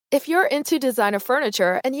If you're into designer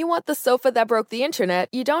furniture and you want the sofa that broke the internet,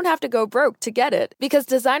 you don't have to go broke to get it. Because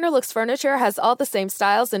Designer Looks Furniture has all the same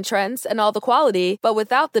styles and trends and all the quality, but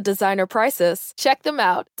without the designer prices. Check them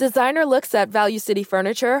out. Designer Looks at Value City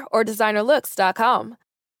Furniture or designerlooks.com.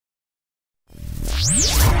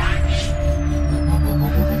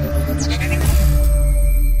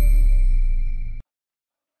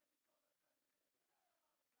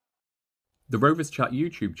 The Rovers Chat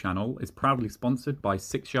YouTube channel is proudly sponsored by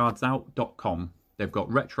 6yardsout.com. They've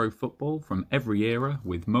got retro football from every era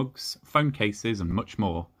with mugs, phone cases and much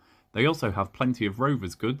more. They also have plenty of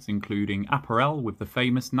Rovers goods including apparel with the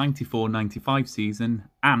famous 94-95 season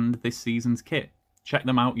and this season's kit. Check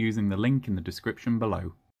them out using the link in the description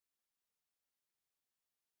below.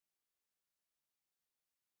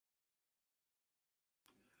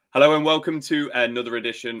 Hello and welcome to another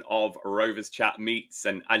edition of Rovers Chat Meets.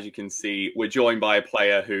 And as you can see, we're joined by a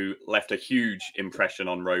player who left a huge impression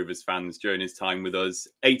on Rovers fans during his time with us.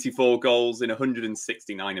 84 goals in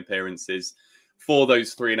 169 appearances for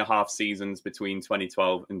those 3.5 seasons between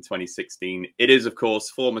 2012 and 2016. It is, of course,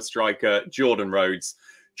 former striker Jordan Rhodes.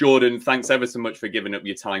 Jordan, thanks ever so much for giving up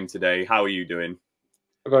your time today. How are you doing?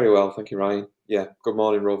 Very well, thank you, Ryan. Yeah, good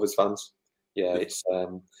morning, Rovers fans. Yeah, it's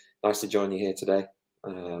nice to join you here today.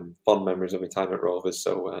 Fond memories of my time at Rovers,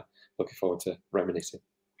 so looking forward to reminiscing.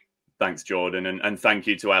 Thanks, Jordan, and thank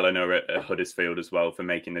you to Eleanor at Huddersfield as well for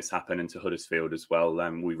making this happen, and to Huddersfield as well.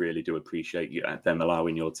 We really do appreciate you them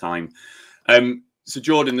allowing your time. So,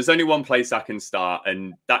 Jordan, there's only one place I can start,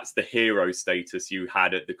 and that's the hero status you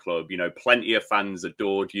had at the club. You know, plenty of fans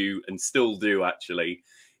adored you and still do, actually,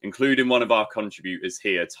 including one of our contributors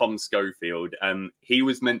here, Tom Schofield. He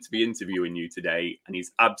was meant to be interviewing you today, and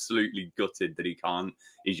he's absolutely gutted that he can't.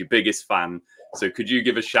 He's your biggest fan. So could you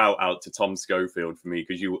give a shout out to Tom Schofield for me?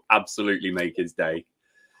 Because you absolutely make his day.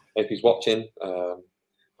 If he's watching,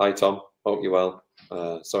 hi, Tom. Hope you're well.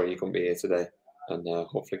 Sorry you couldn't be here today, and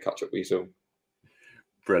hopefully catch up with you soon.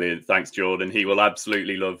 Brilliant. Thanks, Jordan. He will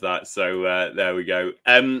absolutely love that. So there we go.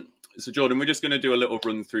 So, Jordan, we're just going to do a little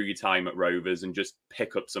run through your time at Rovers and just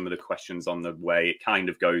pick up some of the questions on the way. It kind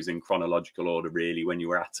of goes in chronological order, really, when you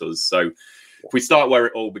were at us. So if we start where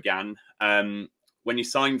it all began, when you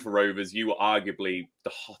signed for Rovers, you were arguably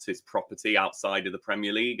the hottest property outside of the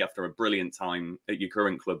Premier League after a brilliant time at your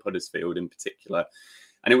current club, Huddersfield in particular.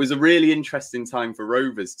 And it was a really interesting time for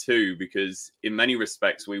Rovers too, because in many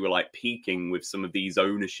respects, we were like peaking with some of these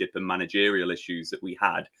ownership and managerial issues that we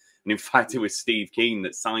had. And in fact, it was Steve Keane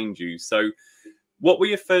that signed you. So what were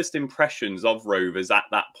your first impressions of Rovers at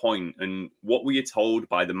that point? And what were you told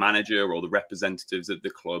by the manager or the representatives at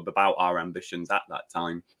the club about our ambitions at that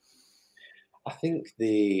time? I think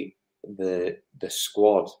the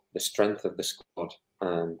squad, the strength of the squad,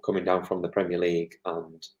 coming down from the Premier League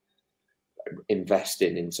and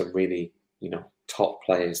investing in some really, top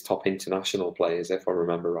players, top international players, if I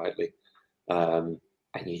remember rightly.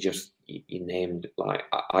 And you named, like,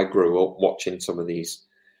 I grew up watching some of these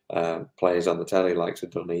players on the telly, like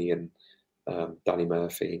Dunny and Danny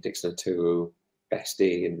Murphy, Dixon Atuwu,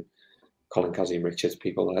 Bestie and Colin Kazim-Richards,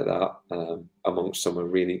 people like that, amongst some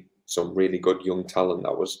really good young talent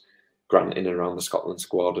that was granted in and around the Scotland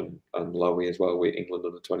squad, and Lowy as well with England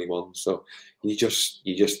under 21. So you just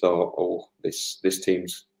thought, oh, this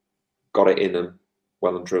team's got it in them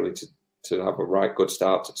well and truly to have a right good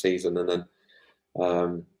start to the season, and then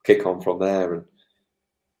kick on from there. And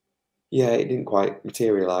yeah, it didn't quite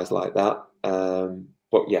materialise like that.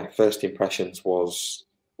 But yeah, first impressions was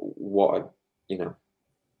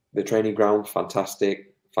the training ground,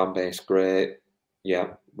 fantastic, fan base great. Yeah,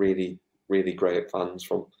 really, really great fans.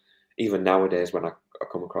 From even nowadays when I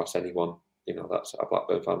come across anyone, that's a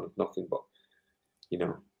Blackburn fan with nothing but,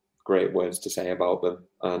 great words to say about them.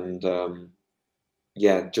 And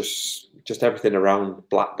yeah, just everything around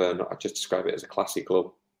Blackburn, I just describe it as a classy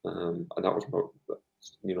club. And that was,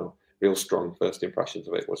 real strong first impressions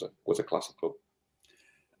of it was a classy club.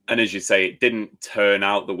 And as you say, it didn't turn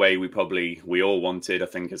out the way we all wanted. I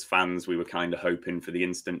think as fans, we were kind of hoping for the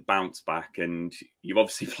instant bounce back. And you've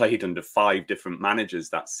obviously played under 5 different managers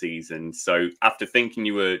that season. So after thinking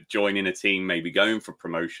you were joining a team, maybe going for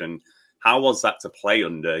promotion, how was that to play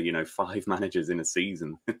under, 5 managers in a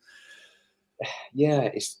season? Yeah,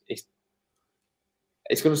 it's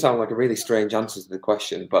going to sound like a really strange answer to the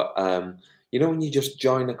question, but when you just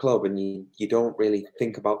join a club and you don't really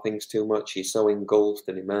think about things too much, you're so engulfed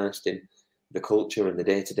and immersed in the culture and the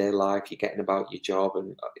day-to-day life, you're getting about your job,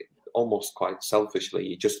 and almost quite selfishly,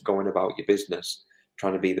 you're just going about your business,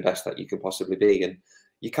 trying to be the best that you can possibly be. And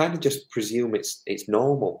you kind of just presume it's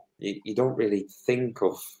normal. You don't really think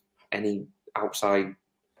of any outside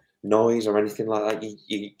noise or anything like that.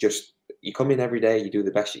 You come in every day, you do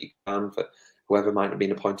the best that you can for whoever might have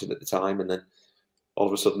been appointed at the time, and then all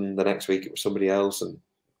of a sudden the next week it was somebody else, and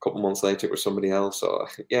a couple of months later it was somebody else. So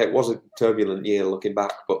yeah, it was a turbulent year looking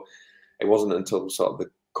back, but it wasn't until sort of the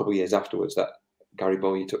couple of years afterwards that Gary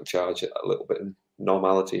Bowyer took charge. A little bit of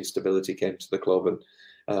normality and stability came to the club,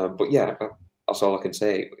 and but yeah, that's all I can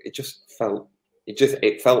say.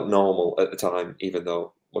 It felt normal at the time, even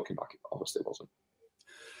though looking back, it obviously wasn't.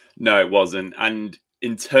 No, it wasn't. And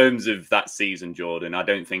in terms of that season, Jordan, I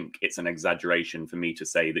don't think it's an exaggeration for me to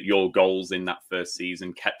say that your goals in that first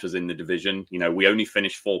season kept us in the division. You know, we only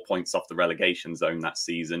finished 4 points off the relegation zone that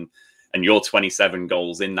season, and your 27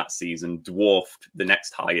 goals in that season dwarfed the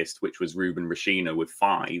next highest, which was Ruben Rashina with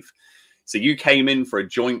 5. So you came in for a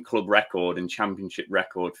joint club record and championship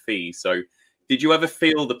record fee. So did you ever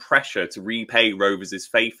feel the pressure to repay Rovers'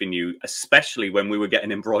 faith in you, especially when we were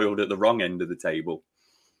getting embroiled at the wrong end of the table?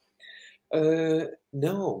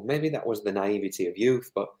 No, maybe that was the naivety of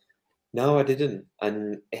youth, but no, I didn't.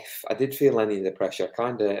 And if I did feel any of the pressure, I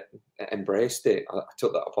kind of embraced it. I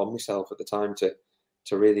took that upon myself at the time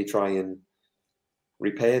to really try and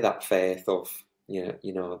repay that faith of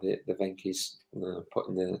the Venky's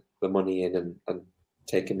putting the money in and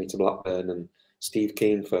taking me to Blackburn, and Steve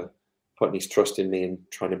Keane for putting his trust in me and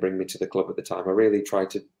trying to bring me to the club at the time. I really tried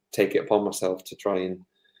to take it upon myself to try and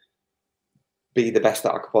be the best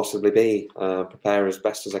that I could possibly be, prepare as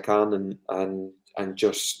best as I can, and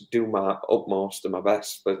just do my utmost and my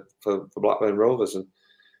best for Blackburn Rovers.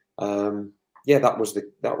 And yeah, that was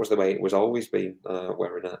the way it was always been,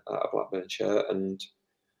 wearing a Blackburn shirt. And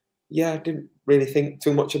yeah, I didn't really think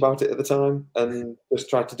too much about it at the time, and just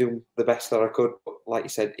tried to do the best that I could. But like you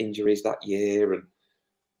said, injuries that year, and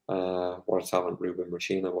what a talent Ruben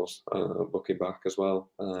Rashina was, looking back as well.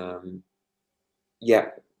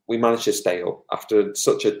 Yeah, we managed to stay up after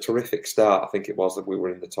such a terrific start. I think it was that we were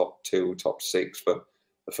in the top 2, top 6 for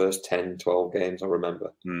the first 10, 12 games, I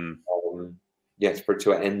remember. Yes, for it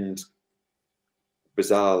to end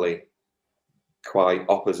bizarrely quite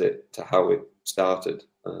opposite to how it started.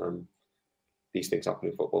 These things happen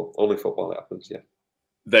in football. Only football it happens, yeah.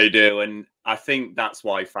 They do. And I think that's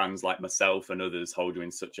why fans like myself and others hold you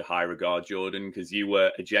in such a high regard, Jordan, because you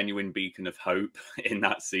were a genuine beacon of hope in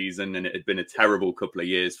that season. And it had been a terrible couple of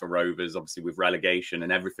years for Rovers, obviously with relegation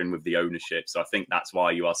and everything with the ownership. So I think that's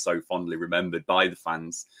why you are so fondly remembered by the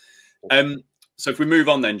fans. So if we move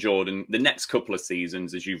on then, Jordan, the next couple of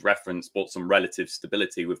seasons, as you've referenced, brought some relative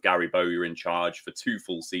stability with Gary Bowyer in charge for 2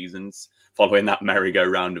 full seasons, following that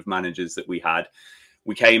merry-go-round of managers that we had.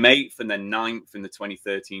 We came 8th and then 9th in the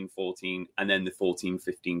 2013-14 and then the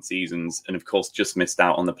 14-15 seasons. And of course, just missed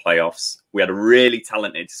out on the playoffs. We had a really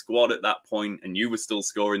talented squad at that point, and you were still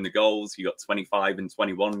scoring the goals. You got 25 and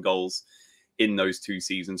 21 goals in those 2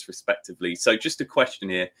 seasons, respectively. So just a question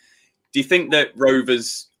here. Do you think that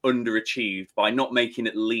Rovers underachieved by not making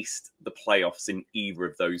at least the playoffs in either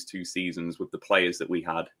of those 2 seasons with the players that we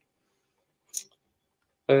had?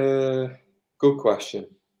 Good question.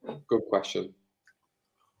 Good question.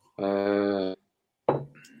 I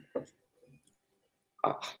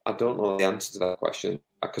don't know the answer to that question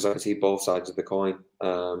because I can see both sides of the coin.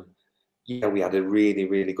 Yeah, we had a really,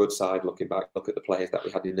 really good side looking back. Look at the players that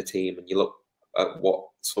we had in the team, and you look at what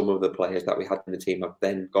some of the players that we had in the team have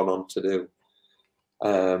then gone on to do.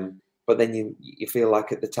 But then you feel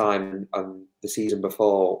like at the time and the season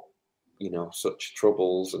before, such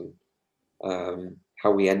troubles and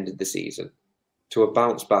how we ended the season, to have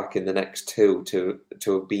bounced back in the next 2, to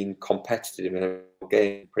have been competitive in a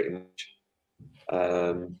game pretty much.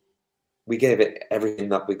 We gave it everything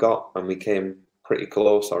that we got, and we came pretty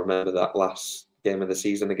close. I remember that last game of the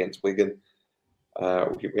season against Wigan. We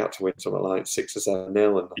had to win something like 6 or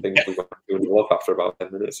 7-0, and I think we got 2-0 up after about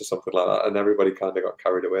 10 minutes or something like that. And everybody kind of got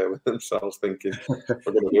carried away with themselves, thinking we're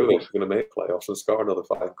going to do this, we're going to make playoffs and score another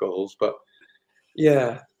 5 goals. But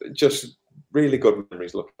yeah, just really good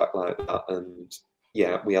memories looking back like that. And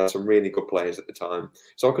yeah, we had some really good players at the time,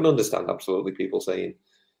 so I can understand absolutely people saying,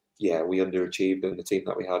 yeah, we underachieved, and the team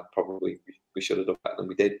that we had probably we should have done better than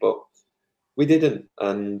we did, but we didn't.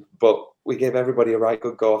 But we gave everybody a right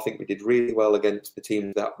good go. I think we did really well against the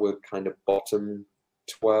teams that were kind of bottom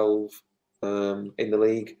 12 in the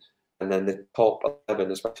league. And then the top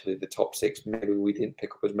 11, especially the top 6, maybe we didn't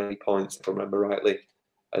pick up as many points, if I remember rightly,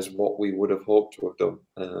 as what we would have hoped to have done.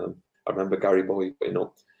 I remember Gary Bowyer putting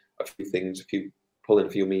up a few things, pulling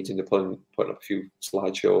a few meetings and putting up a few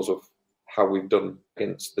slideshows of how we've done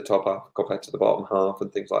against the top half compared to the bottom half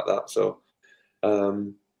and things like that. So,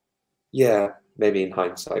 yeah, maybe in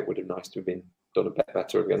hindsight would have nice to have been done a bit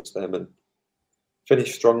better against them and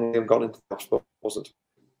finished strongly and gone into the top spot, wasn't it?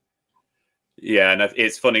 Yeah, and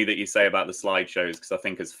it's funny that you say about the slideshows, because I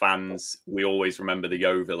think as fans, we always remember the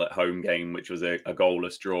Yeovil at home game, which was a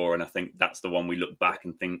goalless draw. And I think that's the one we look back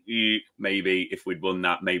and think, maybe if we'd won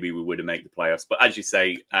that, maybe we would have made the playoffs. But as you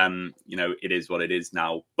say, it is what it is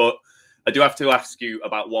now. But I do have to ask you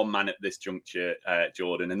about one man at this juncture,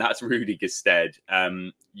 Jordan, and that's Rudy Gestedt.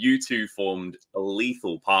 You two formed a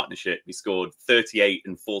lethal partnership. You scored 38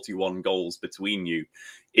 and 41 goals between you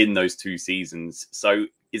in those 2 seasons. So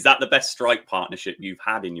is that the best strike partnership you've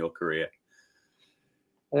had in your career?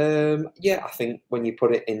 Yeah, I think when you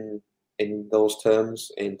put it in those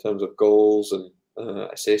terms, in terms of goals and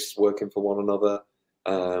assists, working for one another,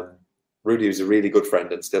 Rudy was a really good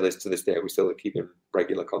friend and still is to this day. We still keep in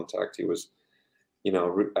regular contact. He was,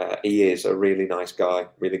 he is a really nice guy,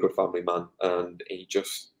 really good family man, and he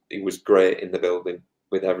was great in the building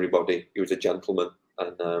with everybody. He was a gentleman,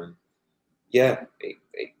 and it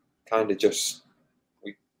kind of just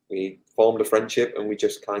we formed a friendship, and we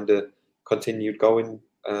just kind of continued going.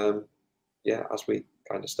 As we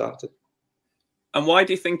kind of started. And why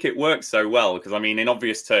do you think it works so well? Because, I mean, in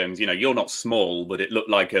obvious terms, you're not small, but it looked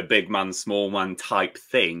like a big man, small man type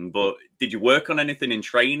thing. But did you work on anything in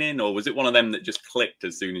training, or was it one of them that just clicked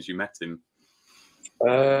as soon as you met him?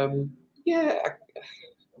 I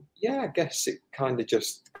guess it kind of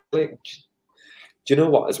just clicked. Do you know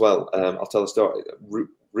what, as well? I'll tell a story.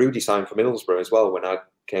 Rudy signed for Middlesbrough as well when I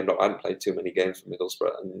came up. I hadn't played too many games for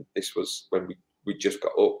Middlesbrough, and this was when we just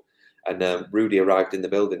got up. And Rudy arrived in the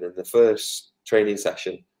building, and the first training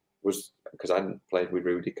session was, because I hadn't played with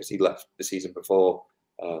Rudy because he left the season before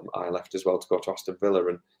I left as well to go to Aston Villa,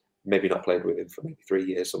 and maybe not played with him for maybe 3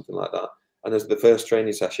 years, something like that. And as the first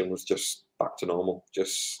training session was just back to normal,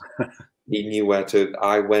 just he knew where to.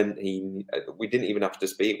 I went. We didn't even have to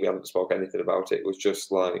speak. We hadn't spoke anything about it. It was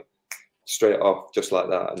just like straight off, just like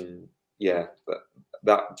that. And yeah,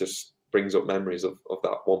 that just brings up memories of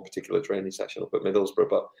that one particular training session up at Middlesbrough.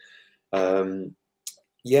 But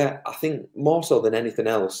I think more so than anything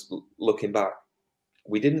else, looking back,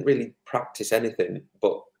 we didn't really practice anything,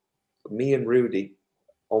 but me and Rudy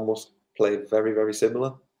almost played very, very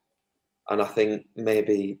similar. And I think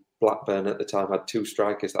maybe Blackburn at the time had 2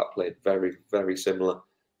 strikers that played very, very similar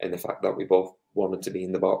in the fact that we both wanted to be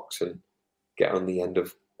in the box and get on the end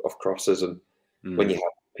of crosses. And when you have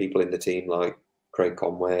people in the team like Craig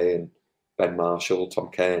Conway and Ben Marshall, Tom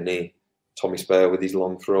Kearney, Tommy Spare with his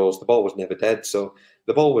long throws, the ball was never dead. So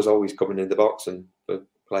the ball was always coming in the box. And for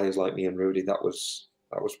players like me and Rudy, that was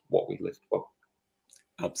what we lived for.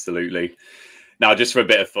 Absolutely. Now, just for a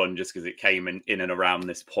bit of fun, just because it came in and around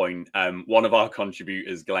this point, one of our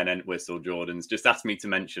contributors, Glenn Entwistle, Jordan's, just asked me to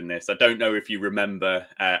mention this. I don't know if you remember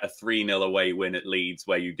a 3-0 away win at Leeds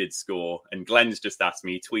where you did score. And Glenn's just asked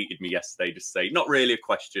me, he tweeted me yesterday, just say, not really a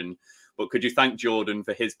question, but could you thank Jordan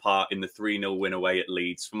for his part in the 3-0 win away at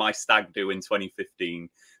Leeds for my stag do in 2015?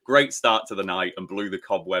 Great start to the night and blew the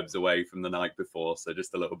cobwebs away from the night before. So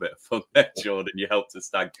just a little bit of fun there, Jordan. You helped us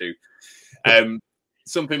stag do.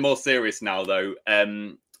 Something more serious now, though,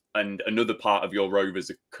 and another part of your Rovers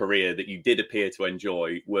career that you did appear to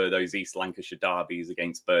enjoy were those East Lancashire derbies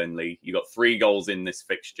against Burnley. You got 3 goals in this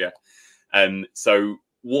fixture. So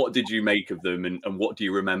what did you make of them, and what do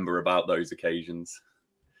you remember about those occasions?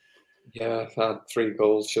 Yeah, I've had 3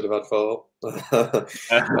 goals, should have had 4. I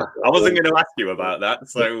wasn't going to ask you about that,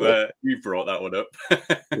 so you brought that one up.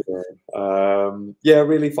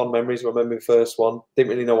 Really fond memories. I remember the first one. Didn't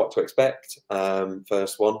really know what to expect.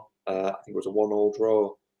 First one, I think it was a 1-1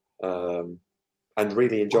 draw, and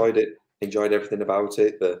really enjoyed it. Enjoyed everything about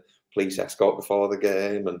it. The police escort before the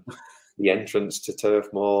game and the entrance to Turf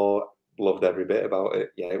Moor. Loved every bit about it.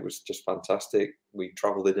 Yeah, it was just fantastic. We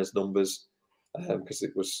travelled in as numbers because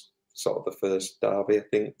it was sort of the first derby, I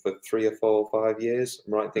think, for 3 or 4 or 5 years.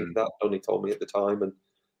 I'm right in thinking that. Tony told me at the time. And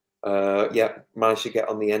managed to get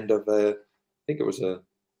on the end of I think it was a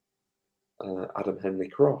Adam Henley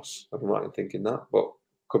cross. I'm right in thinking that, but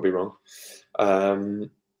could be wrong. From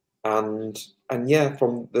then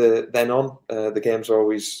on, the games are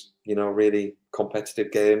always, really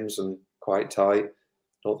competitive games and quite tight. I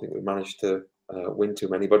don't think we managed to win too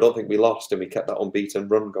many, but I don't think we lost, and we kept that unbeaten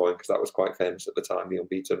run going because that was quite famous at the time, the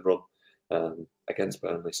unbeaten run against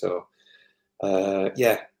Burnley. So,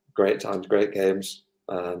 great times, great games,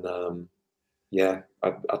 and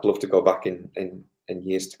I'd love to go back in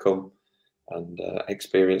years to come and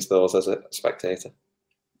experience those as a spectator.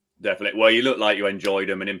 Definitely. Well, you look like you enjoyed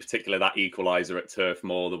them, and in particular that equaliser at Turf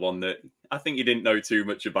Moor, the one that I think you didn't know too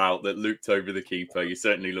much about, that looped over the keeper. You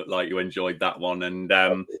certainly look like you enjoyed that one. And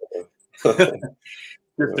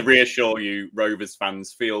Just to reassure you, Rovers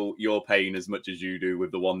fans, feel your pain as much as you do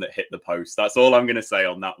with the one that hit the post. That's all I'm going to say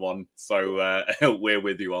on that one. So we're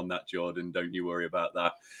with you on that, Jordan. Don't you worry about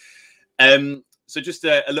that. So just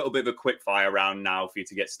a little bit of a quick fire round now for you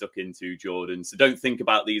to get stuck into, Jordan. So don't think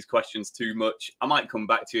about these questions too much. I might come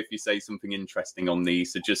back to you if you say something interesting on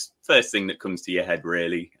these. So just first thing that comes to your head,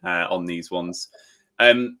 really, on these ones.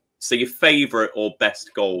 So your favourite or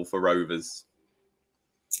best goal for Rovers?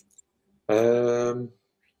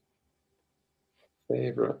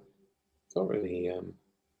 Favourite? Not really.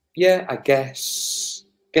 Yeah, I guess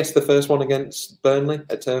the first one against Burnley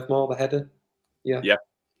at Turf Moor, the header. Yeah.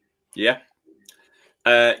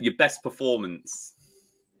 Your best performance?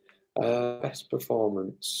 Best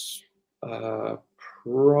performance? Probably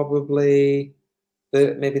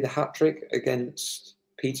maybe the hat trick against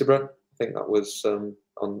Peterborough. I think that was on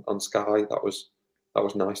Sky. That was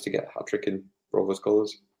nice to get a hat trick in Rovers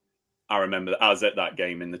colours. I remember I was at that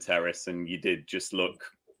game in the Terrace, and you did just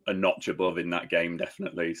look a notch above in that game,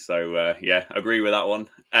 definitely. So, yeah, agree with that one.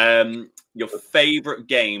 Your favourite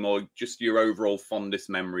game or just your overall fondest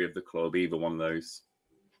memory of the club, either one of those?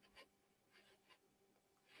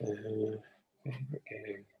 Favourite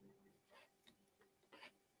game?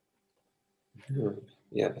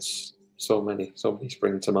 Yeah, there's so many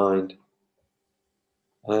spring to mind.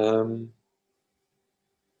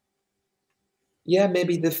 Yeah,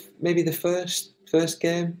 maybe the first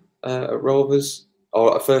game at Rovers,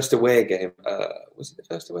 or a first away game. Was it the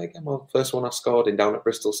first away game or first one I scored in down at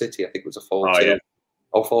Bristol City? I think it was a 4-2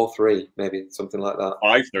 or 4-3, maybe something like that.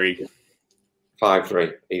 5-3.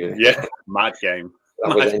 5-3, even. Yeah, mad game.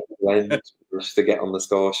 That was end just to get on the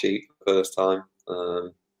score sheet the first time.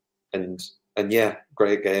 And yeah,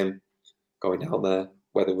 great game going down there.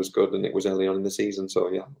 Weather was good and it was early on in the season,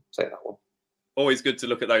 so yeah, I'll say that one. Always good to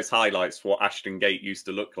look at those highlights, what Ashton Gate used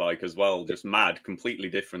to look like as well. Just mad, completely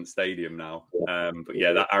different stadium now. But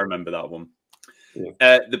yeah, I remember that one.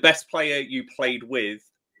 Yeah. The best player you played with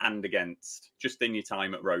and against, just in your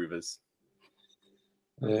time at Rovers?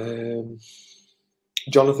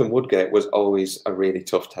 Jonathan Woodgate was always a really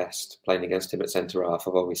tough test, playing against him at centre-half.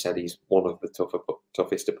 I've always said he's one of the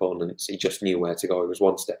toughest opponents. He just knew where to go. He was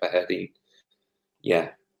one step ahead.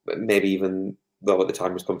 Maybe even though at the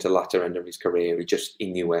time he's come to the latter end of his career,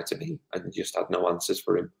 he knew where to be and just had no answers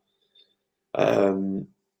for him.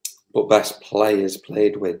 But best players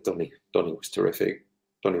played with, Dunny was terrific.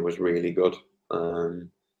 Dunny was really good.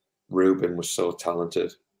 Ruben was so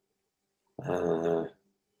talented.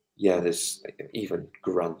 There's even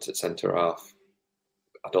Grant at centre half.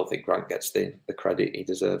 I don't think Grant gets the credit he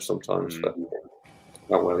deserves sometimes for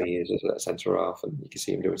how well he is at centre half, and you can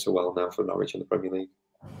see him doing so well now for Norwich in the Premier League.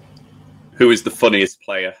 Who is the funniest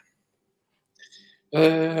player?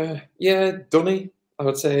 Dunny. I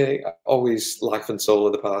would say always life and soul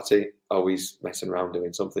of the party, always messing around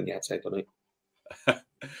doing something. Yeah, I'd say Dunny.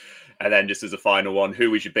 And then just as a final one, who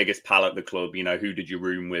was your biggest pal at the club? You know, who did you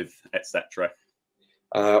room with, etc.?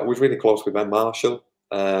 I was really close with Ben Marshall,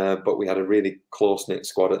 but we had a really close-knit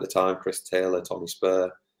squad at the time. Chris Taylor, Tommy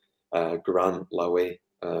Spur, Grant, Lowy,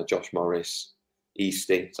 Josh Morris,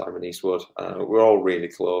 Easty, Simon Eastwood. We were all really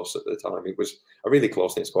close at the time. It was a really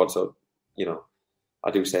close-knit squad, so, you know, I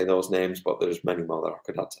do say those names, but there's many more that I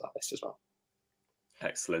could add to that list as well.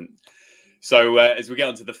 Excellent. So as we get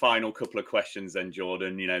on to the final couple of questions then,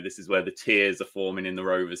 Jordan, you know, this is where the tears are forming in the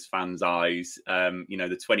Rovers fans' eyes. You know,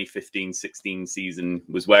 the 2015-16 season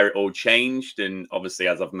was where it all changed. And obviously,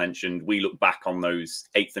 as I've mentioned, we look back on those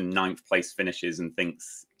 8th and 9th place finishes and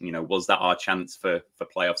thinks, you know, was that our chance for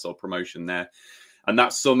playoffs or promotion there? And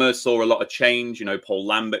that summer saw a lot of change. You know, Paul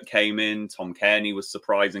Lambert came in, Tom Kearney was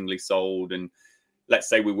surprisingly sold, and let's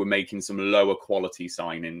say we were making some lower quality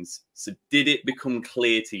signings. So did it become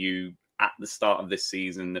clear to you at the start of this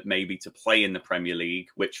season that maybe to play in the Premier League,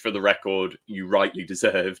 which for the record you rightly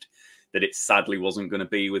deserved, that it sadly wasn't going to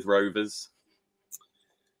be with Rovers?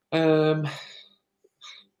 That's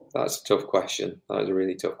a tough question. That is a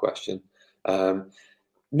really tough question.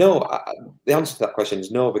 No, the answer to that question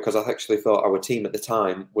is no, because I actually thought our team at the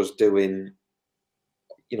time was doing,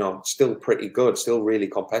 you know, still pretty good, still really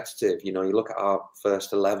competitive. You know, you look at our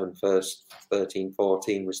first 11, first 13,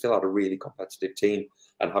 14, we still had a really competitive team.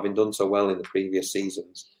 And having done so well in the previous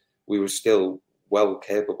seasons, we were still well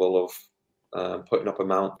capable of putting up a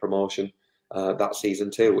mount promotion that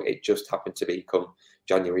season too. It just happened to be come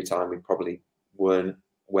January time, we probably weren't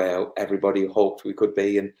where everybody hoped we could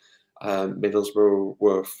be. And Middlesbrough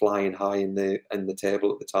were flying high in the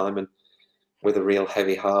table at the time. And with a real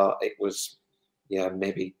heavy heart, it was,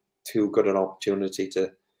 maybe too good an opportunity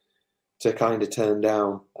to kind of turn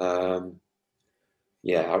down.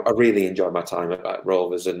 I really enjoyed my time at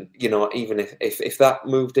Rovers, and even if that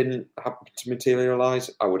move didn't happen to materialise,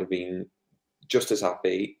 I would have been just as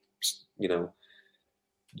happy,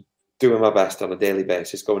 doing my best on a daily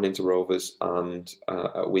basis, going into Rovers, and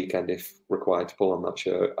at weekend, if required to pull on that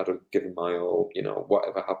shirt, I'd have given my all,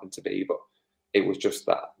 whatever happened to be. But it was just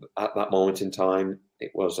that at that moment in time,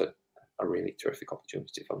 it was a really terrific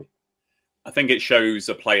opportunity for me. I think it shows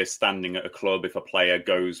a player standing at a club if a player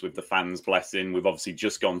goes with the fans' blessing. We've obviously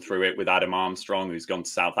just gone through it with Adam Armstrong, who's gone to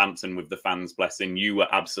Southampton with the fans' blessing. You were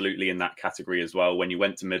absolutely in that category as well. When you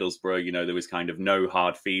went to Middlesbrough, there was kind of no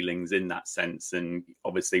hard feelings in that sense. And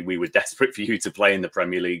obviously we were desperate for you to play in the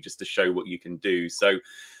Premier League just to show what you can do. So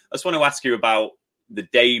I just want to ask you about the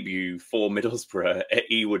debut for Middlesbrough at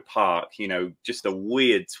Ewood Park, just a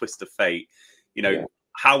weird twist of fate, Yeah.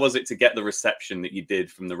 How was it to get the reception that you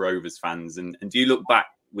did from the Rovers fans? And do you look back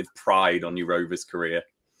with pride on your Rovers career?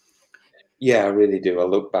 Yeah, I really do. I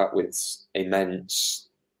look back with immense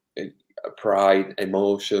pride,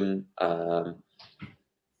 emotion.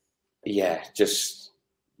 Just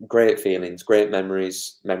great feelings, great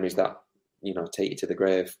memories that, take you to the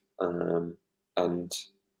grave. And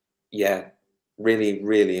yeah, really,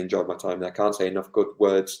 really enjoyed my time there. I can't say enough good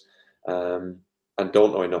words. And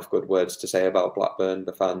don't know enough good words to say about Blackburn,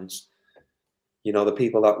 the fans, the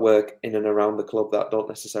people that work in and around the club that don't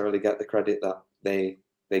necessarily get the credit that they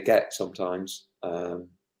get sometimes.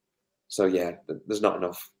 So yeah, there's not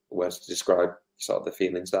enough words to describe sort of the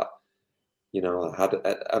feelings that, I had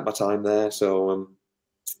at my time there. So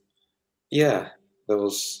yeah,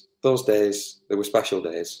 those days, they were special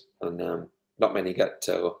days, and not many get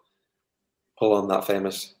to pull on that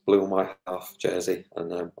famous blue and white half jersey,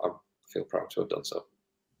 and I feel proud to have done so.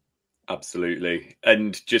 Absolutely.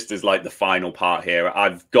 And just as like the final part here,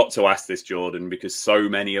 I've got to ask this, Jordan, because so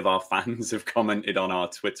many of our fans have commented on our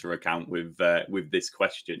Twitter account with this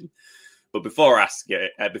question. But before I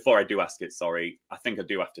do ask it, sorry, I think I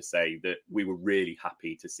do have to say that we were really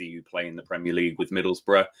happy to see you play in the Premier League with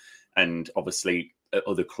Middlesbrough, and obviously at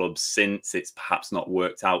other clubs since, it's perhaps not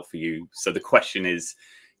worked out for you. So the question is,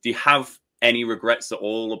 do you have any regrets at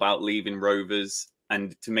all about leaving Rovers?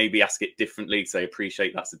 And to maybe ask it differently, because I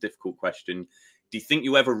appreciate that's a difficult question, do you think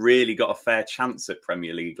you ever really got a fair chance at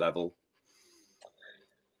Premier League level?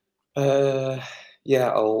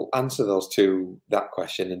 Yeah, I'll answer that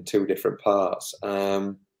question in two different parts.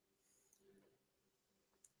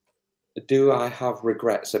 Do I have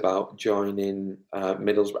regrets about joining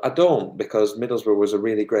Middlesbrough? I don't, because Middlesbrough was a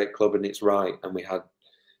really great club in its right, and we had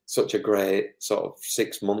such a great sort of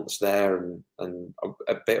 6 months there, and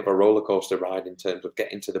a bit of a roller coaster ride in terms of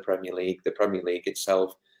getting to the Premier League. The Premier League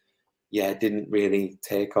itself, didn't really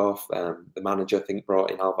take off. The manager, I think,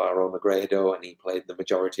 brought in Alvaro Negredo, and he played the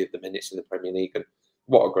majority of the minutes in the Premier League. And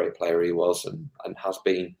what a great player he was and has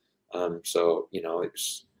been. So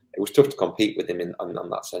it was tough to compete with him in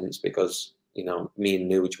that sense, because me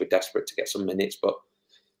and Nuge were desperate to get some minutes. But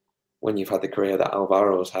when you've had the career that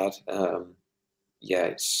Alvaro's had,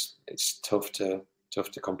 it's tough to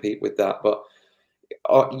compete with that. But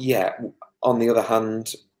on the other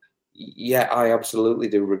hand, I absolutely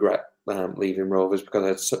do regret leaving Rovers, because I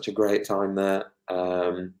had such a great time there.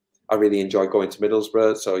 I really enjoyed going to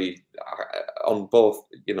Middlesbrough. So on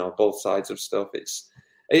both sides of stuff, it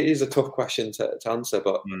is a tough question to answer.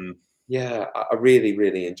 But I really,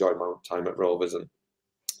 really enjoyed my time at Rovers, and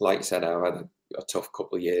like you said, I had a tough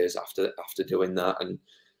couple of years after doing that. And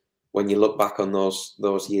when you look back on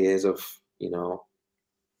those years of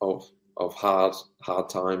hard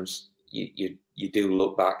times, you do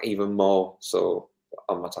look back even more so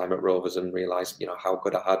on my time at Rovers and realise how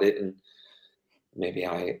good I had it, and maybe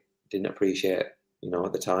I didn't appreciate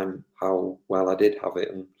at the time how well I did have it,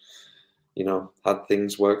 and had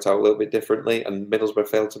things worked out a little bit differently, and Middlesbrough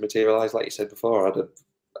failed to materialise, like you said before, I'd have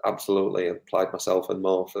absolutely applied myself and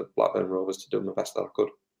more for Blackburn Rovers to do my best that I could.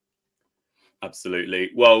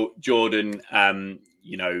 Absolutely. Well, Jordan,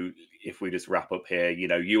 if we just wrap up here,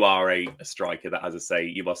 you are a striker that, as I say,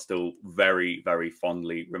 you are still very, very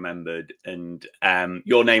fondly remembered. And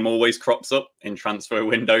your name always crops up in transfer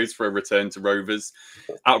windows for a return to Rovers.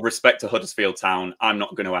 Out of respect to Huddersfield Town, I'm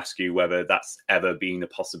not going to ask you whether that's ever been a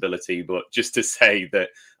possibility, but just to say that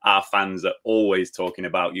our fans are always talking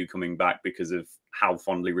about you coming back because of how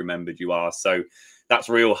fondly remembered you are. So that's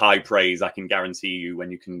real high praise, I can guarantee you,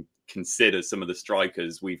 when you can consider some of the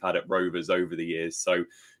strikers we've had at Rovers over the years. So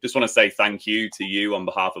just want to say thank you to you on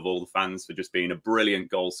behalf of all the fans for just being a brilliant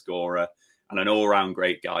goal scorer and an all-round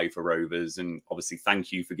great guy for Rovers. And obviously,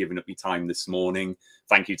 thank you for giving up your time this morning.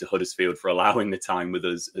 Thank you to Huddersfield for allowing the time with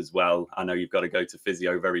us as well. I know you've got to go to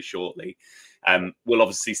physio very shortly. We'll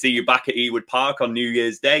obviously see you back at Ewood Park on New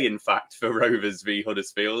Year's Day, in fact, for Rovers v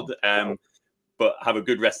Huddersfield. But have a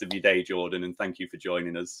good rest of your day, Jordan, and thank you for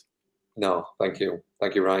joining us. No, thank you.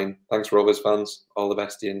 Thank you, Ryan. Thanks, Rovers fans. All the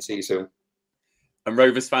best to you and see you soon. And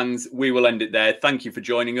Rovers fans, we will end it there. Thank you for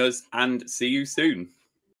joining us and see you soon.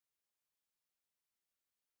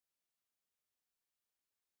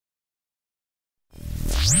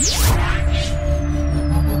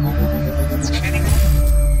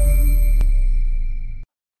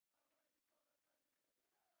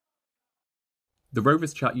 The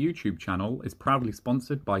Rovers Chat YouTube channel is proudly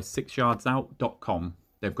sponsored by 6yardsout.com.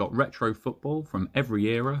 They've got retro football from every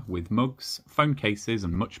era with mugs, phone cases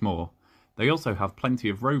and much more. They also have plenty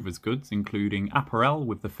of Rovers goods including apparel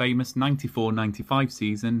with the famous 94-95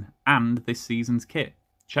 season and this season's kit.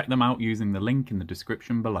 Check them out using the link in the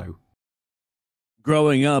description below.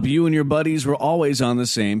 Growing up, you and your buddies were always on the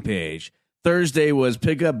same page. Thursday was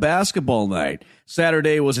pickup basketball night.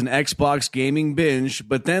 Saturday was an Xbox gaming binge,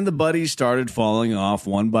 but then the buddies started falling off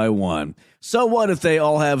one by one. So what if they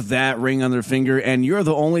all have that ring on their finger and you're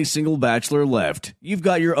the only single bachelor left? You've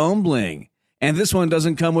got your own bling. And this one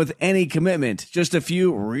doesn't come with any commitment, just a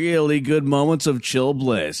few really good moments of chill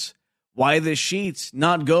bliss. Why the Sheets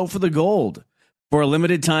not go for the gold? For a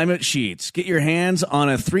limited time at Sheets, get your hands on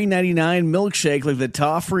a $3.99 milkshake like the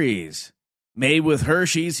Toffrees. Made with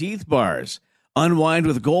Hershey's Heath Bars. Unwind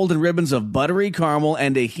with golden ribbons of buttery caramel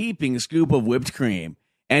and a heaping scoop of whipped cream.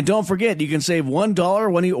 And don't forget, you can save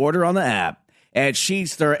 $1 when you order on the app. At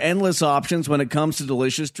Sheetz, there are endless options when it comes to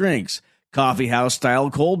delicious drinks. Coffee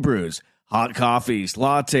house-style cold brews, hot coffees,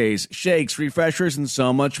 lattes, shakes, refreshers, and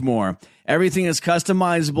so much more. Everything is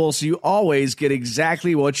customizable, so you always get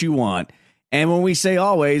exactly what you want. And when we say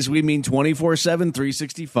always, we mean 24/7,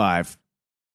 365.